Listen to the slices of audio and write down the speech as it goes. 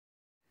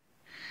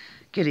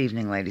Good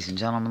evening, ladies and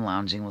gentlemen.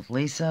 Lounging with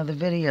Lisa, the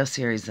video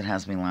series that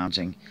has me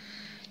lounging.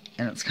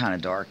 And it's kind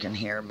of dark in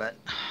here, but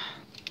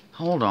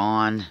hold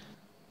on.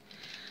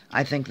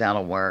 I think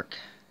that'll work.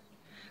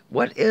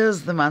 What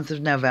is the month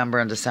of November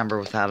and December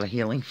without a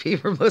healing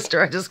fever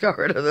blister? I just got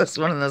rid of this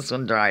one and this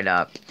one dried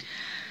up.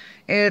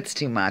 It's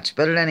too much.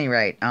 But at any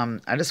rate,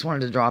 I just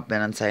wanted to drop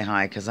in and say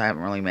hi because I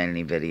haven't really made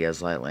any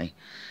videos lately.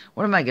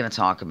 What am I going to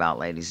talk about,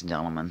 ladies and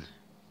gentlemen?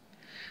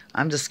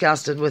 I'm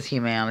disgusted with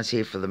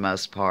humanity for the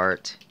most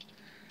part.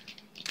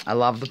 I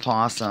love the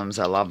possums,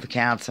 I love the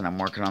cats, and I'm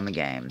working on the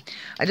game.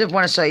 I did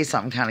want to show you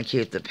something kind of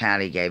cute that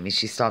Patty gave me.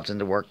 She stopped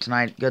into work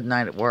tonight. Good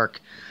night at work.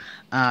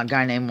 A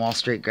guy named Wall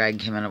Street Greg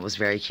came in. It was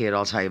very cute.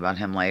 I'll tell you about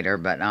him later.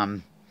 But,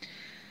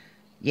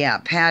 yeah,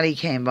 Patty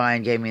came by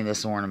and gave me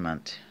this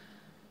ornament.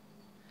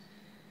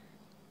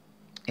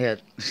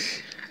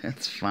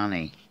 It's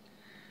funny.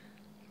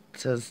 It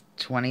says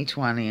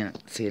 2020,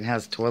 and see, it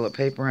has toilet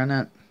paper in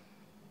it.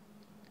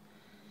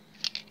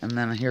 And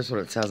then here's what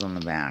it says on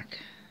the back.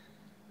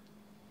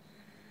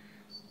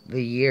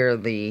 The year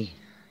the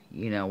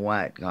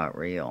you-know-what got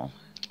real.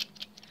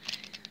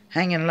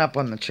 Hanging it up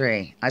on the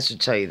tree. I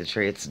should show you the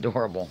tree. It's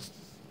adorable.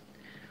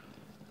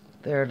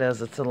 There it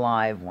is. It's a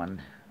live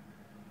one.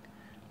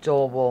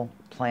 Joel will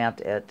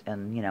plant it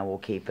and, we'll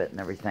keep it and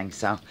everything.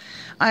 So,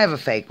 I have a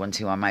fake one,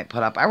 too, I might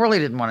put up. I really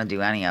didn't want to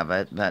do any of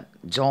it, but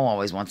Joel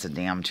always wants a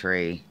damn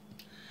tree.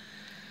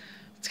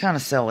 It's kind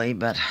of silly,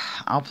 but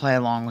I'll play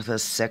along with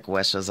his sick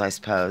wishes, I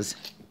suppose.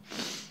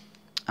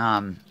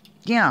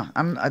 Yeah,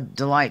 I'm a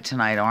delight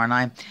tonight, aren't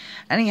I?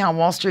 Anyhow,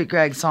 Wall Street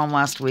Greg saw him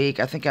last week.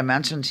 I think I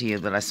mentioned to you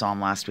that I saw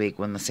him last week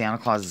when the Santa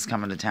Claus is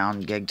Coming to Town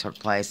gig took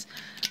place.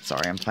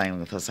 Sorry, I'm playing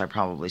with this. I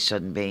probably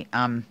shouldn't be.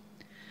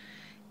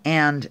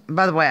 And,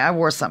 by the way, I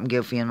wore something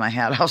goofy in my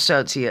head. I'll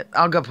show it to you.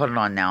 I'll go put it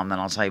on now, and then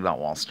I'll tell you about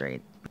Wall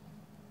Street.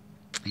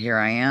 Here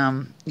I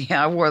am.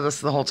 Yeah, I wore this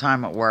the whole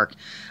time at work.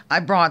 I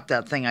brought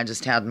that thing I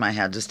just had in my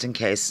head just in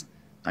case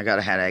I got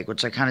a headache,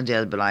 which I kind of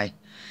did, but I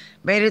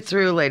made it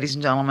through, ladies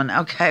and gentlemen.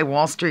 Okay,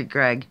 Wall Street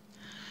Greg.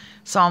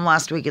 Saw him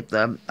last week at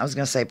the, I was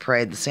going to say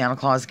parade, the Santa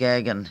Claus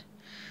gig, and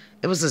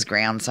it was his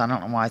grandson. I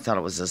don't know why I thought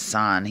it was his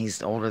son.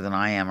 He's older than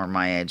I am, or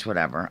my age,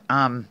 whatever.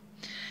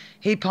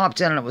 He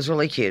popped in, and it was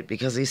really cute,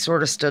 because he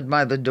sort of stood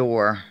by the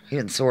door. He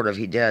didn't sort of,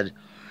 he did.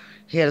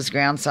 He had his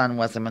grandson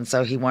with him, and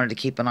so he wanted to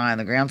keep an eye on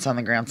the grandson.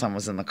 The grandson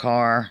was in the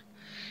car.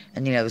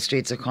 And, the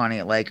streets of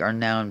Conneaut Lake are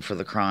known for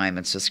the crime.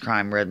 It's just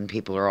crime-ridden.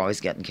 People are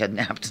always getting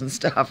kidnapped and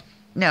stuff.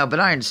 No, but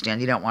I understand.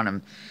 You don't want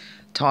him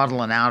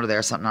toddling out of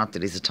there. Something, not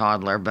that he's a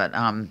toddler, but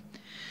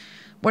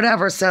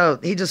whatever. So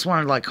he just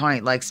wanted, like,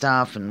 Conneaut Lake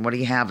stuff, and what do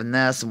you have in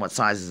this, and what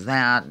size is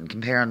that, and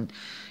comparing,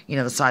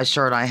 the size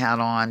shirt I had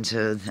on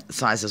to the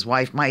size his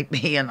wife might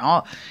be, and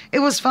all. It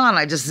was fun.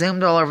 I just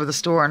zoomed all over the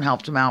store and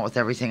helped him out with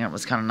everything, and it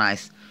was kind of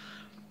nice.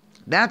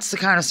 That's the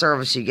kind of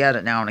service you get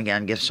at Now and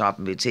Again Gift Shop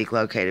and Boutique,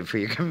 located for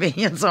your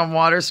convenience on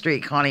Water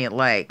Street, Conneaut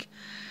Lake.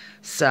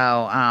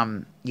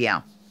 So,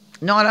 yeah.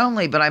 Not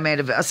only, but I made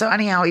a... So,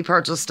 anyhow, he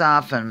purchased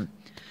stuff, and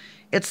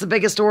it's the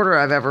biggest order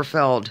I've ever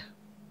filled.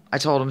 I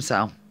told him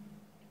so.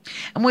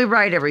 And we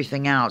write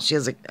everything out. She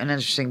has an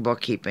interesting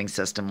bookkeeping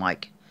system,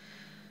 like,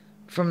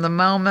 from the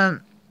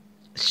moment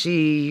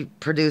she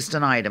produced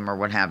an item or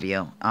what have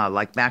you,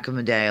 like back in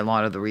the day, a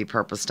lot of the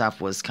repurposed stuff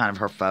was kind of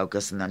her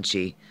focus, and then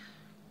she...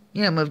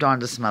 moved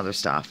on to some other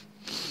stuff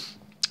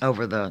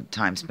over the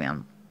time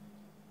span.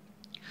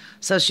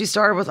 So she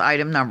started with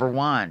item number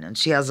 1, and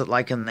she has it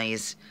like in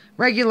these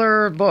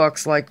regular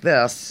books like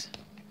this.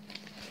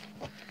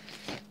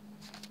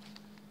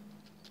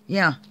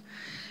 Yeah.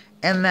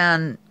 And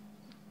then,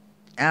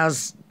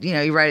 as,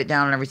 you write it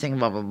down and everything,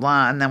 blah, blah,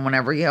 blah, and then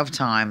whenever you have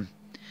time,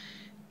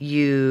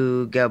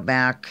 you go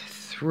back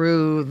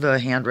through the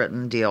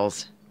handwritten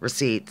deals,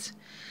 receipts,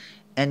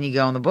 and you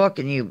go in the book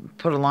and you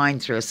put a line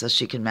through so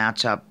she can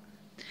match up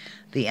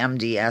the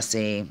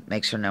MDSE,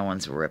 make sure no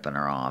one's ripping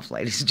her off,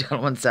 ladies and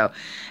gentlemen. So,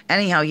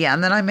 anyhow, yeah,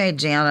 and then I made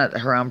Janet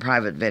her own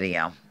private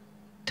video.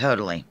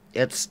 Totally.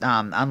 It's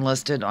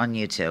unlisted on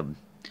YouTube.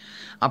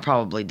 I'll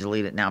probably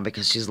delete it now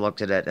because she's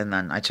looked at it, and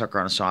then I took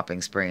her on a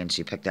shopping spree, and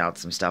she picked out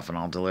some stuff, and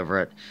I'll deliver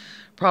it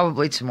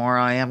probably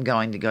tomorrow. I am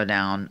going to go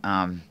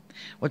down,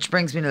 which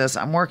brings me to this.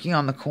 I'm working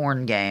on the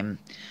corn game.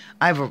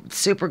 I have a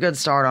super good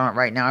start on it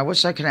right now. I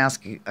wish I could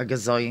ask a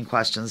gazillion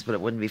questions, but it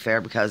wouldn't be fair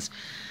because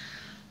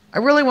I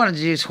really wanted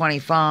to do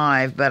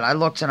 25, but I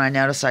looked and I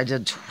noticed I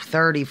did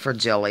 30 for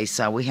Jilly,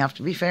 so we have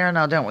to be fair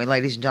now, don't we,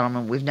 ladies and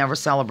gentlemen? We've never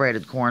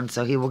celebrated corn,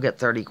 so he will get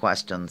 30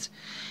 questions.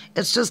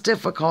 It's just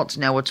difficult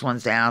to know which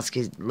ones to ask.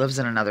 He lives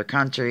in another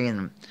country,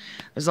 and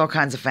there's all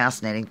kinds of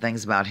fascinating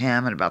things about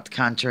him and about the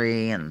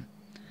country and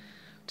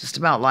just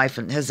about life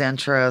and his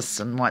interests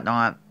and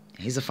whatnot.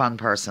 He's a fun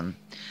person.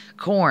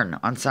 Corn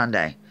on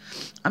Sunday.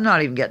 I'm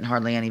not even getting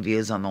hardly any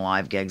views on the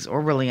live gigs or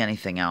really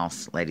anything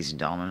else, ladies and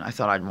gentlemen. I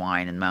thought I'd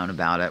whine and moan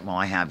about it while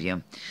I have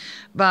you.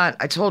 But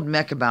I told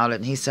Mick about it,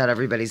 and he said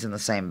everybody's in the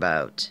same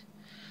boat.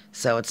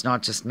 So it's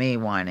not just me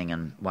whining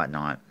and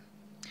whatnot.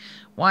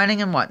 Whining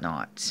and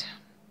whatnot.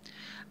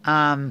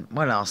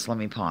 What else? Let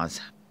me pause.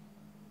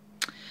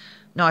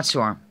 Not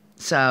sure.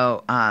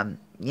 So,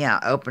 yeah,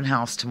 open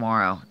house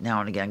tomorrow. Now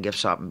and Again gift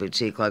shop and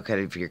boutique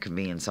located for your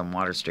convenience on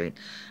Water Street.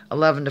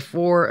 11 to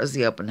 4 is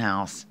the open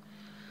house.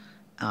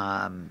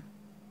 I'm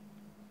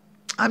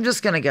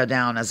just going to go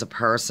down as a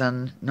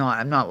person. No,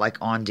 I'm not like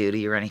on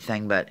duty or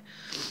anything, but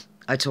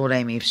I told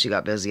Amy if she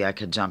got busy, I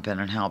could jump in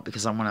and help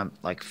because I want to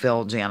like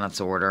fill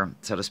Janet's order,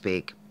 so to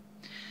speak.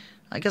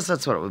 I guess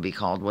that's what it would be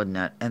called, wouldn't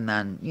it? And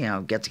then, you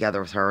know, get together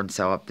with her and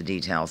sew up the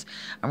details.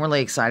 I'm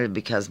really excited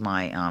because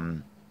my,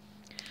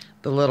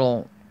 the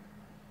little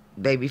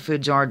baby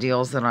food jar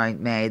deals that I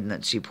made and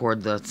that she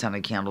poured the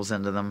scented candles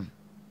into them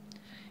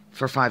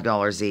for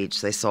 $5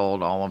 each. They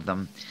sold all of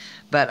them.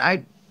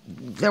 But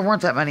there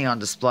weren't that many on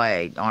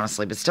display,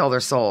 honestly, but still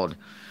they're sold.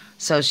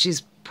 So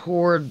she's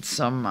poured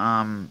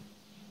some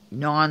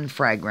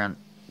non-fragrant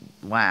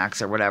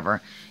wax or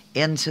whatever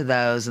into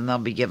those, and they'll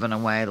be given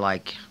away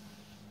like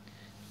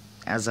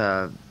as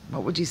a,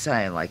 what would you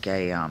say, like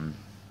a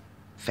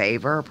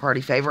favor,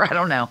 party favor, I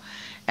don't know,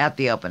 at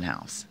the open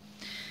house.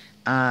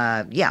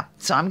 Yeah,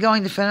 so I'm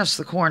going to finish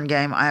the corn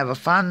game. I have a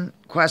fun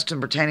question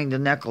pertaining to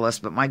Nicholas,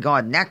 but my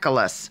God,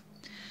 Nicholas,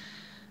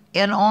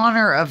 in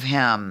honor of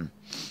him,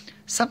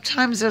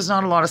 sometimes there's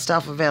not a lot of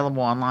stuff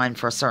available online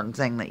for a certain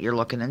thing that you're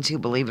looking into,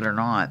 believe it or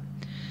not.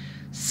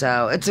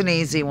 So it's an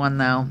easy one,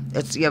 though.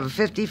 You have a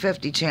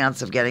 50-50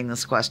 chance of getting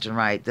this question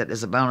right. That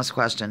is a bonus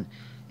question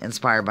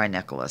inspired by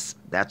Nicholas.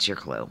 That's your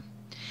clue.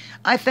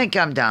 I think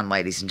I'm done,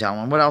 ladies and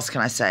gentlemen. What else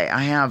can I say?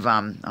 I have,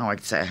 I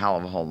could say a hell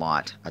of a whole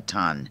lot, a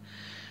ton.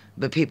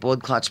 But people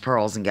would clutch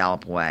pearls and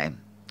gallop away.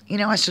 You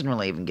know, I shouldn't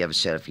really even give a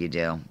shit if you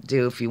do.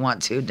 Do if you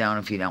want to, don't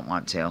if you don't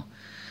want to.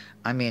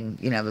 I mean,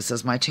 you know, this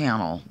is my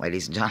channel,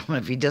 ladies and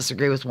gentlemen. If you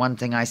disagree with one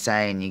thing I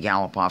say and you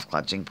gallop off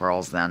clutching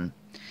pearls, then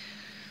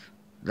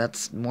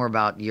that's more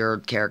about your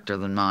character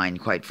than mine,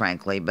 quite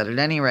frankly. But at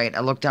any rate,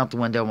 I looked out the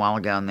window a while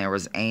ago and there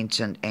was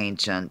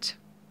ancient,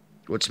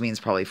 which means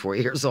probably 4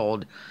 years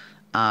old,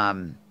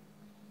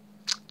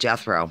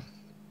 Jethro.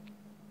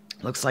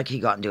 Looks like he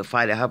got into a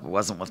fight. I hope it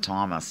wasn't with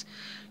Thomas.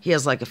 He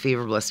has like a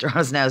fever blister on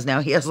his nose. Now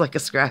he has like a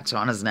scratch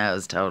on his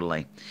nose,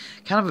 totally.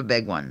 Kind of a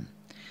big one.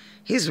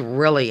 He's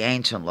really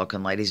ancient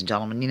looking, ladies and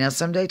gentlemen. You know,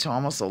 someday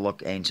Thomas will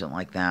look ancient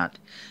like that.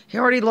 He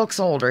already looks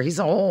older. He's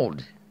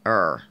older.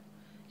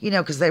 You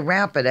know, because they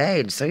rapid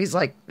age. So he's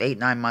like 8,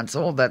 9 months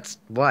old. That's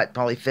what?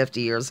 Probably 50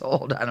 years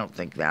old. I don't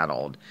think that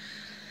old.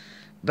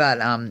 But,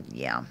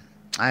 yeah.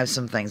 I have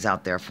some things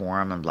out there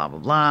for him and blah, blah,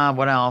 blah.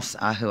 What else?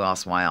 Who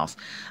else? Why else?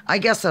 I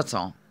guess that's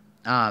all.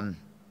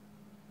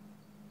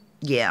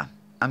 Yeah.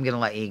 I'm going to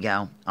let you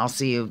go. I'll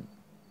see you.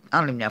 I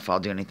don't even know if I'll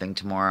do anything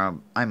tomorrow.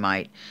 I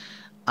might.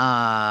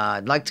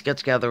 I'd like to get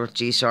together with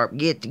G-Sharp.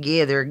 Get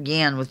together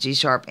again with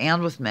G-Sharp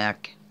and with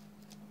Mick.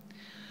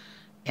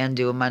 And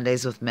do a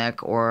Mondays with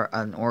Mick or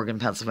an Oregon,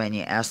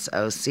 Pennsylvania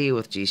SOC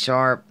with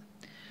G-Sharp.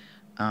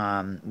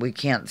 We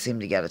can't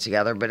seem to get it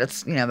together. But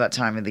it's, you know, that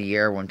time of the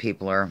year when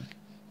people are,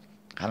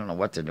 I don't know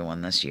what they're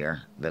doing this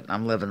year. But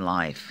I'm living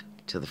life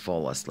to the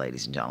fullest,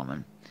 ladies and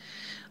gentlemen.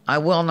 I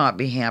will not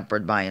be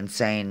hampered by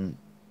insane,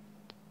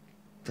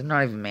 they're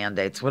not even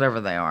mandates, whatever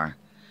they are.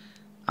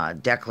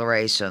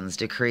 Declarations,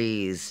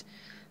 decrees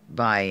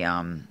by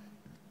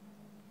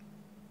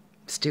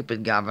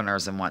stupid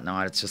governors and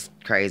whatnot. It's just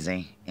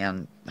crazy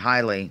and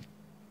highly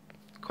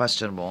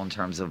questionable in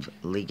terms of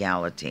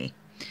legality.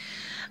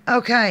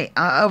 Okay,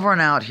 over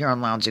and out here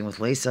on Lounging with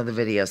Lisa, the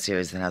video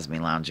series that has me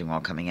lounging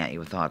while coming at you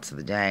with thoughts of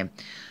the day.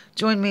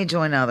 Join me,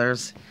 join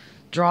others.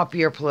 Drop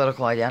your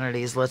political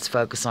identities. Let's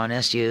focus on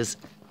issues.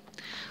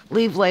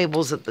 Leave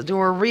labels at the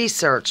door.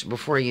 Research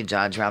before you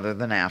judge rather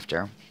than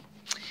after.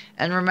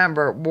 And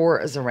remember,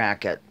 war is a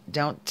racket.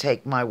 Don't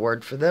take my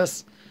word for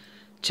this.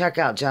 Check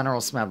out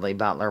General Smedley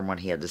Butler and what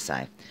he had to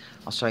say.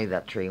 I'll show you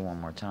that tree one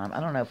more time.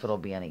 I don't know if it'll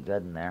be any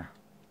good in there.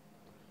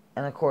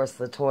 And, of course,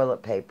 the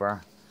toilet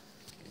paper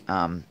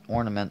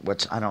ornament,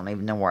 which I don't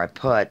even know where I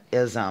put,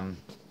 is,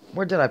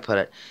 where did I put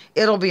it?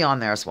 It'll be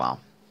on there as well.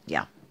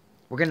 Yeah.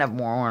 We're going to have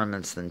more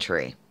ornaments than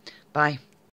tree. Bye.